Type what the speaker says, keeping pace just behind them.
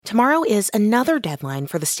Tomorrow is another deadline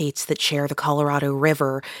for the states that share the Colorado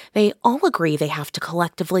River. They all agree they have to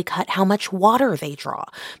collectively cut how much water they draw.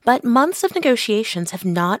 But months of negotiations have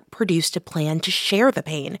not produced a plan to share the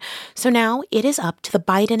pain. So now it is up to the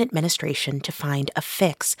Biden administration to find a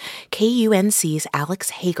fix. KUNC's Alex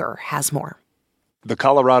Hager has more. The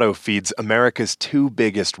Colorado feeds America's two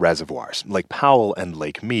biggest reservoirs, Lake Powell and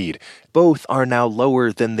Lake Mead. Both are now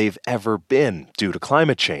lower than they've ever been due to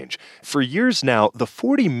climate change. For years now, the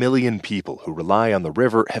 40 million people who rely on the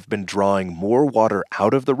river have been drawing more water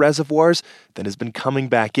out of the reservoirs than has been coming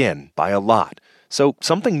back in by a lot. So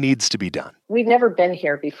something needs to be done. We've never been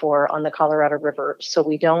here before on the Colorado River, so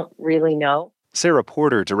we don't really know. Sarah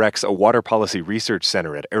Porter directs a water policy research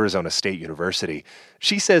center at Arizona State University.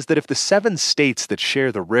 She says that if the 7 states that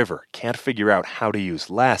share the river can't figure out how to use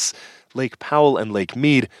less, Lake Powell and Lake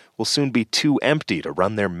Mead will soon be too empty to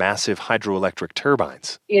run their massive hydroelectric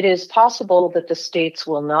turbines. It is possible that the states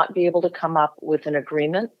will not be able to come up with an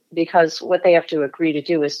agreement because what they have to agree to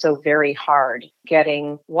do is so very hard,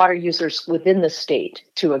 getting water users within the state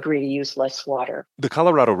to agree to use less water. The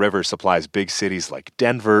Colorado River supplies big cities like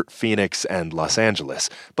Denver, Phoenix, and Los Angeles,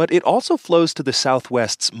 but it also flows to the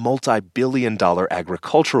Southwest's multi-billion-dollar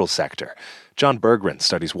agricultural sector. John Berggren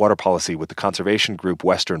studies water policy with the conservation group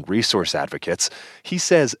Western Resource Advocates. He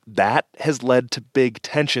says that has led to big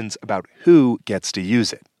tensions about who gets to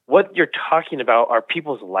use it. What you're talking about are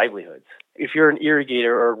people's livelihoods. If you're an irrigator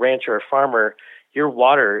or a rancher or farmer, your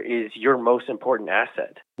water is your most important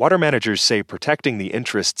asset. Water managers say protecting the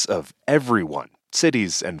interests of everyone,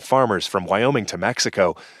 cities and farmers from Wyoming to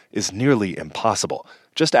Mexico, is nearly impossible.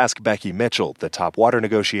 Just ask Becky Mitchell, the top water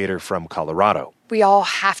negotiator from Colorado. We all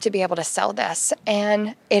have to be able to sell this,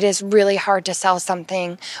 and it is really hard to sell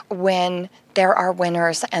something when there are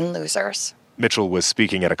winners and losers. Mitchell was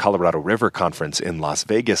speaking at a Colorado River conference in Las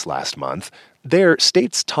Vegas last month. There,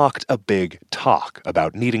 states talked a big talk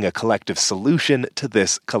about needing a collective solution to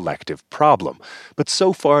this collective problem. But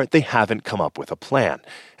so far, they haven't come up with a plan.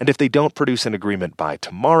 And if they don't produce an agreement by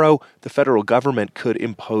tomorrow, the federal government could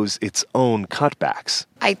impose its own cutbacks.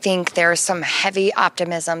 I think there's some heavy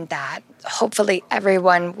optimism that hopefully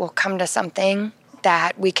everyone will come to something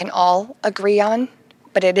that we can all agree on.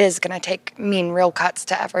 But it is going to mean real cuts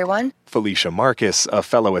to everyone. Felicia Marcus, a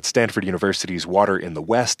fellow at Stanford University's Water in the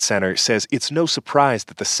West Center, says it's no surprise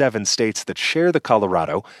that the 7 states that share the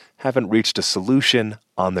Colorado haven't reached a solution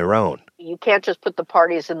on their own. You can't just put the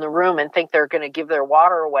parties in the room and think they're going to give their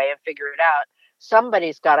water away and figure it out.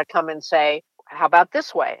 Somebody's got to come and say, how about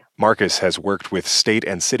this way? Marcus has worked with state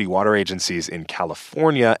and city water agencies in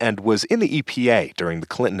California and was in the EPA during the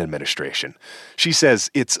Clinton administration. She says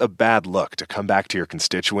it's a bad look to come back to your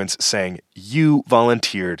constituents saying you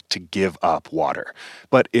volunteered to give up water.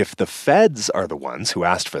 But if the feds are the ones who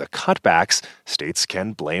asked for the cutbacks, states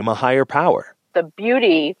can blame a higher power. The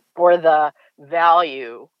beauty or the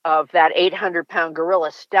value of that 800-pound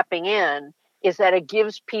gorilla stepping in is that it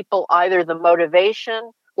gives people either the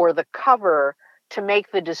motivation or the cover to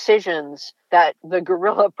make the decisions that the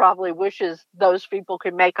gorilla probably wishes those people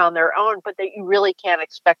could make on their own, but that you really can't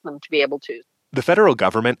expect them to be able to. The federal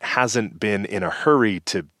government hasn't been in a hurry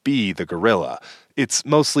to be the gorilla. It's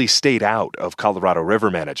mostly stayed out of Colorado River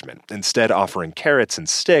management, instead offering carrots and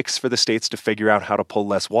sticks for the states to figure out how to pull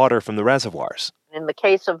less water from the reservoirs. In the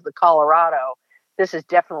case of the Colorado, this is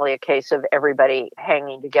definitely a case of everybody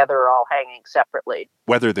hanging together or all hanging separately.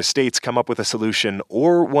 Whether the states come up with a solution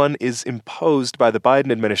or one is imposed by the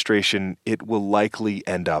Biden administration, it will likely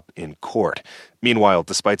end up in court. Meanwhile,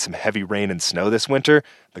 despite some heavy rain and snow this winter,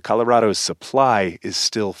 the Colorado's supply is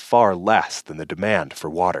still far less than the demand for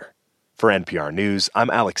water. For NPR News,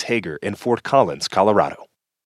 I'm Alex Hager in Fort Collins, Colorado.